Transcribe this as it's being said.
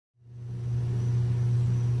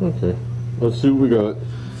Okay, let's see what we got.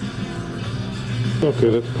 Okay,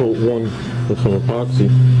 that's coat one with some epoxy.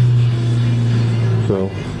 So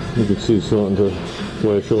you can see it's starting to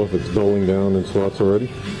flash off. It's dulling down in spots already.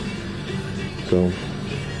 So,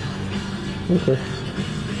 okay,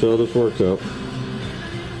 so how this works out.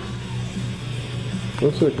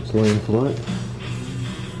 Looks like it's laying flat.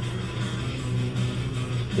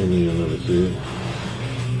 Maybe you'll never see it.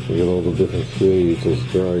 You get all the different shades as it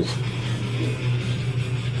dries.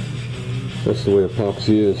 That's the way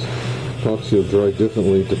epoxy is. Epoxy will dry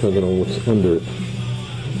differently depending on what's under it.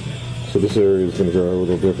 So this area is going to dry a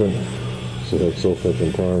little different. So that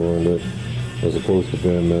sulfate primer on it, as opposed to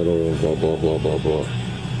bare metal and blah blah blah blah blah.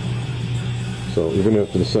 So even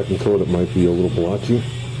after the second coat, it might be a little blotchy.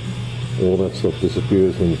 All that stuff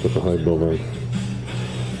disappears when you put the high build on.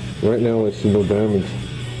 Right now, I see no damage.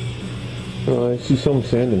 I see some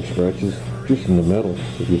sanding scratches just in the metal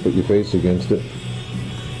if you put your face against it.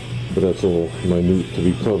 But that's all minute to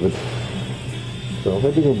be covered. So I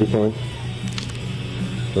think we'll be fine.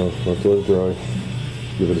 So let's let it dry.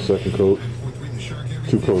 Give it a second coat.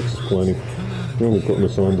 2 coats is plenty. You're only putting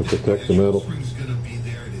this on to protect the metal.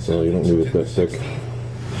 So you don't need it that thick.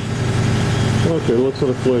 Okay, let's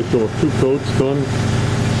let it flash off. 2 coats done.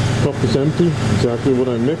 Cup is empty. Exactly what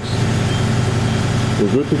I mixed.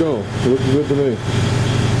 We're good to go. It looks good to me.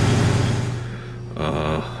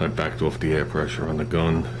 I backed off the air pressure on the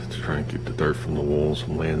gun to try and keep the dirt from the walls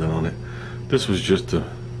from landing on it. This was just to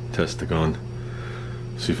test the gun,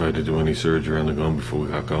 see if I had to do any surgery on the gun before we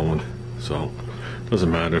got going. So it doesn't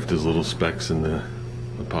matter if there's little specks in the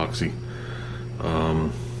epoxy.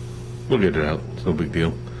 We'll get it out. It's no big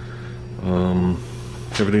deal.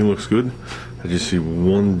 Everything looks good. I just see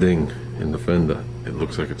one ding in the fender. It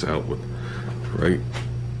looks like it's out with right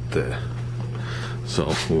there.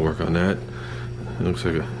 So we'll work on that. It looks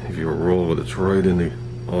like if you roll it, it's right in the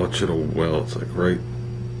arch of the well. It's like right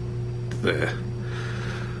there.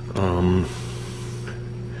 I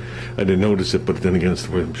didn't notice it, but then again, it's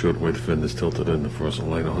the way, I'm sure the way the fender's tilted and the fluorescent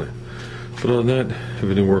light on it. But other than that,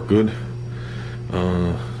 everything worked good.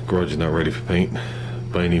 Garage is not ready for paint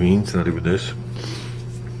by any means, not even this.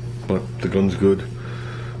 But the gun's good.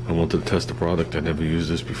 I wanted to test the product. I never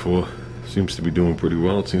used this before. Seems to be doing pretty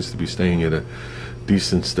well. It seems to be staying at a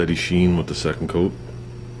decent steady sheen with the second coat.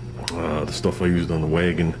 The stuff I used on the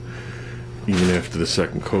wagon, even after the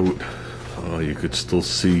second coat, you could still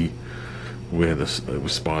see where it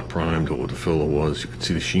was spot primed or where the filler was. You could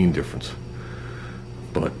see the sheen difference.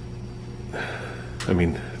 But I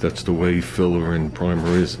mean, that's the way filler and primer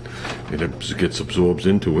is. It gets absorbed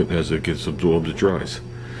into it. As it gets absorbed, it dries.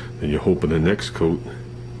 And you hope in the next coat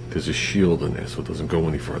there's a shield in there so it doesn't go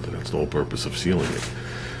any further. That's the whole purpose of sealing it,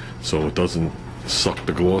 so it doesn't suck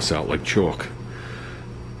the gloss out like chalk.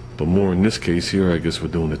 But more in this case here, I guess we're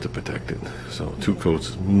doing it to protect it. So 2 coats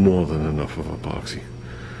is more than enough of epoxy.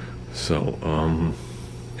 So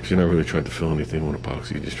if you're not really trying to fill anything with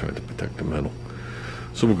epoxy, you're just trying to protect the metal.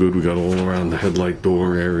 So we're good. We got all around the headlight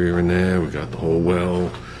door area in there. We got the whole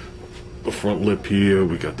well, the front lip here.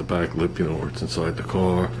 We got the back lip, you know, where it's inside the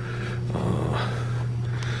car.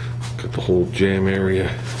 Got the whole jam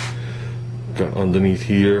area. Got underneath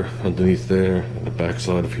here, underneath there, and the back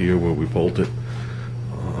side of here where we bolt it.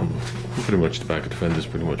 Pretty much the back of the fender is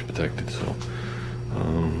pretty much protected, so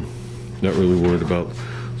not really worried about.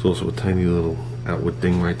 There's also a tiny little outward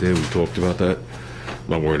thing right there. We talked about that.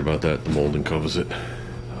 Not worried about that. The molding covers it.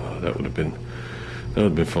 That would have been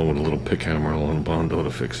fun with a little pick hammer along Bondo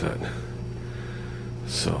to fix that.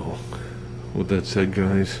 So with that said,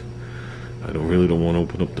 guys, I really don't want to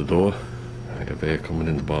open up the door. I have air coming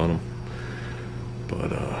in the bottom.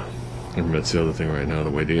 But and that's the other thing right now, the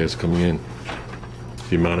way the air's coming in.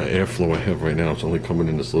 The amount of airflow I have right now, it's only coming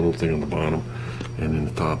in this little thing on the bottom and in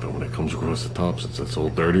the top. And when it comes across the top, since it's all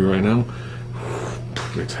dirty right now,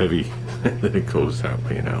 it's heavy. And then it goes that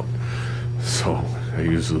way and out. So I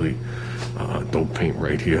usually don't paint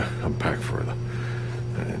right here. I'm pack further.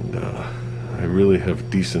 And I really have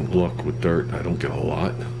decent luck with dirt. I don't get a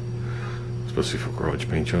lot, especially for garage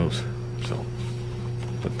paint jobs. So,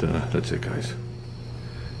 but that's it, guys.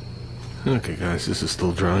 Okay, guys, this is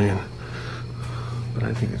still drying, but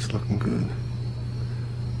I think it's looking good.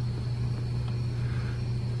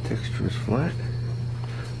 Texture is flat.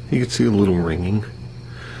 You can see a little ringing.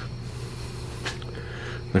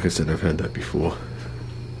 Like I said, I've had that before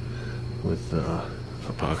with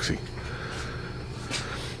epoxy.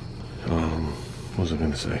 What was I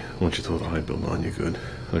going to say? Once you throw the high build on, you're good.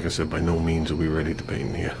 Like I said, by no means are we ready to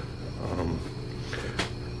paint here.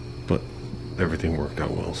 But everything worked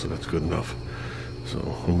out well, so that's good enough. So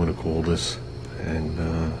I'm going to call this, and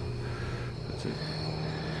that's it.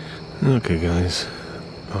 Okay, guys.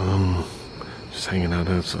 Just hanging out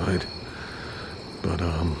outside. But,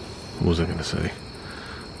 what was I gonna say?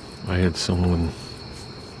 I had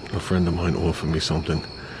a friend of mine offer me something.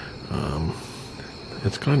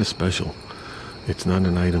 It's kind of special. It's not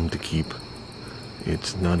an item to keep.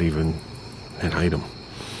 It's not even an item.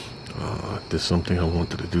 There's something I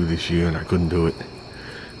wanted to do this year and I couldn't do it.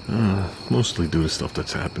 Mostly due to stuff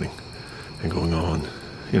that's happening and going on.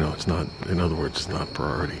 You know, it's not, in other words, it's not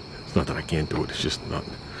priority. It's not that I can't do it, it's just not,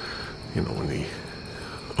 you know, in the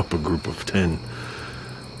upper group of 10.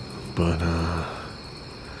 But,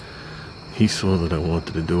 he saw that I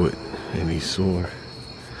wanted to do it, and he saw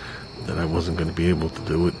that I wasn't going to be able to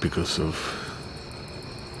do it because of,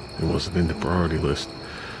 it wasn't in the priority list.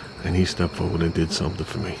 And he stepped forward and did something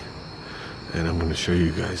for me. And I'm going to show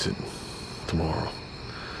you guys it tomorrow.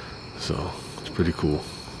 So, it's pretty cool.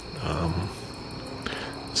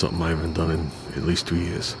 Something I haven't done in at least 2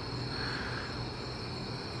 years.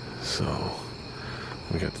 So,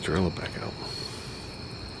 we got the trailer back out.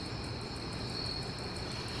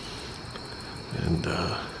 And,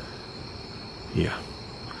 yeah.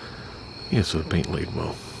 Yeah, so the paint laid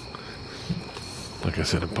well. Like I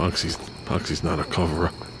said, epoxy's not a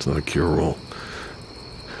cover-up. It's not a cure-all.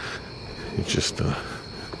 It's just a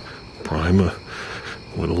primer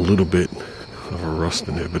with a little bit of a rust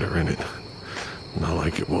inhibitor in it. Not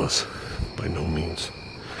like it was, by no means.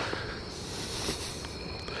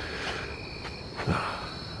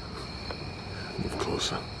 Move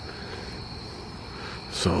closer.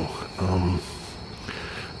 So,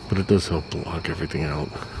 but it does help to lock everything out,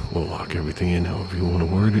 or lock everything in, however you want to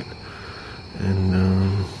word it,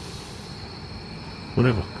 and,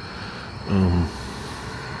 whatever.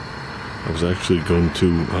 I was actually going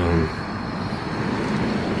to,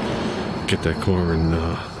 get that car in,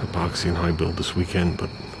 epoxy and high build this weekend, but,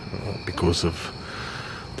 because of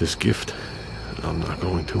this gift, I'm not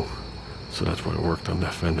going to. So that's why I worked on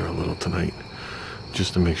that fender a little tonight,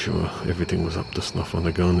 just to make sure everything was up to snuff on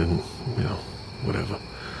the gun and, you know, whatever.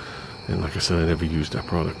 And like I said, I never used that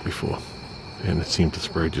product before. And it seemed to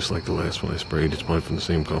spray just like the last one I sprayed. It's probably from the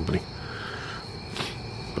same company.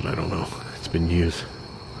 But I don't know. It's been years.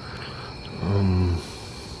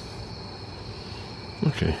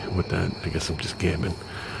 Okay, with that, I guess I'm just gabbing.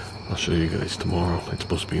 I'll show you guys tomorrow. It's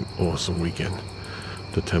supposed to be an awesome weekend.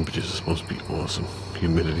 The temperatures are supposed to be awesome.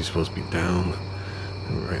 Humidity's supposed to be down.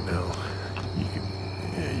 And right now,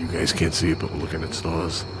 you guys can't see it, but we're looking at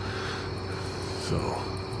stars. So,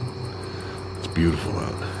 it's beautiful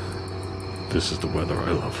out. This is the weather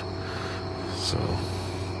I love. So,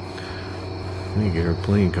 you get a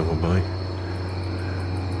plane coming by.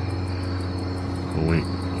 Oh wait,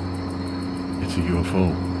 it's a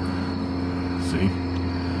UFO. See?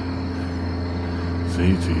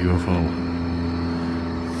 See, it's a UFO.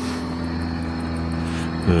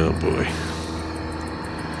 Oh boy.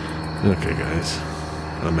 Okay guys,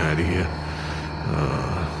 I'm out of here.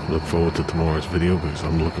 Look forward to tomorrow's video because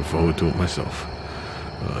I'm looking forward to it myself.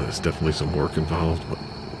 There's definitely some work involved, but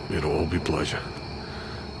it'll all be pleasure.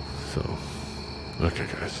 So, okay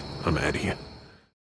guys, I'm out of here.